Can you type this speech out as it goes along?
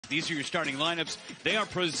These are your starting lineups. They are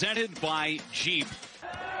presented by Jeep.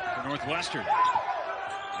 For Northwestern,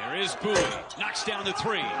 there is Buie. Knocks down the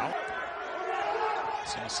three.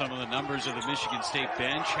 So some of the numbers of the Michigan State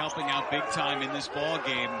bench helping out big time in this ball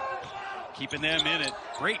game, keeping them in it.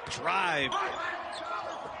 Great drive.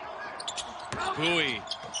 Buie.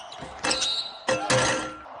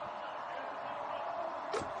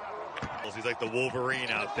 He's like the Wolverine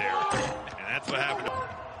out there, and that's what happened.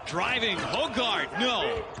 Driving, Hogard,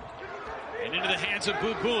 no. And into the hands of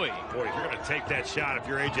Buie. Boy, if you're going to take that shot, if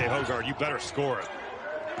you're A.J. Hogard, you better score it.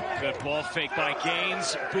 Good ball fake by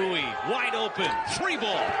Gaines. Buie, wide open, three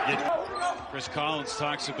ball. Chris Collins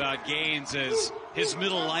talks about Gaines as his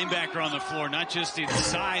middle linebacker on the floor, not just in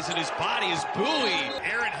size and his body, is Buie.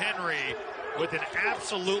 Aaron Henry with an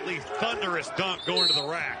absolutely thunderous dunk going to the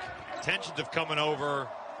rack. Tensions have coming over.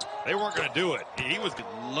 They weren't going to do it. He was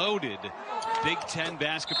loaded Big Ten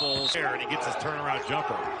basketballs. And he gets his turnaround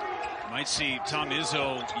jumper. Might see Tom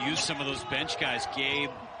Izzo use some of those bench guys.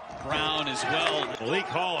 Gabe Brown as well. Malik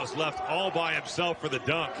Hall is left all by himself for the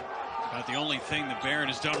dunk. About the only thing that Barron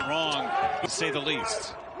has done wrong, to say the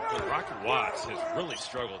least. Rocket Watts has really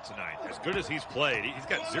struggled tonight. As good as he's played, he's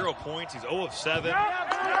got 0 points. He's 0 of 7.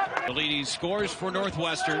 The leading scores for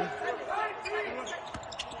Northwestern.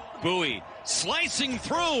 Buie slicing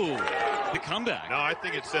through the comeback. No, I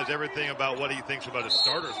think it says everything about what he thinks about his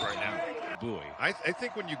starters right now. Buie. I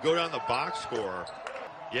think when you go down the box score,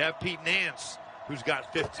 you have Pete Nance, who's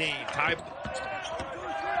got 15.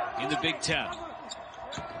 In the Big Ten.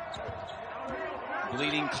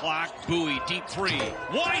 Bleeding clock, Buie, deep three.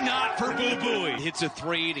 Why not for Buie? Hits a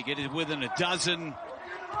three to get it within a dozen.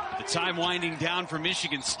 The time winding down for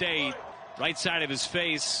Michigan State. Right side of his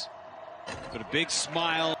face. But a big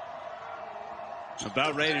smile.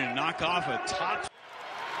 About ready to knock off a top.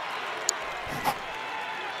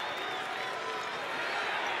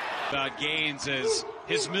 About Gaines as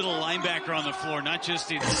his middle linebacker on the floor, not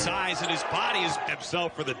just in size and his body, is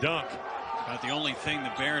himself for the dunk. About the only thing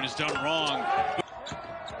that Barron has done wrong.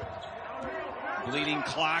 Bleeding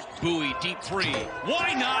clock, Buie, deep three.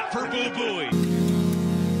 Why not for Buie?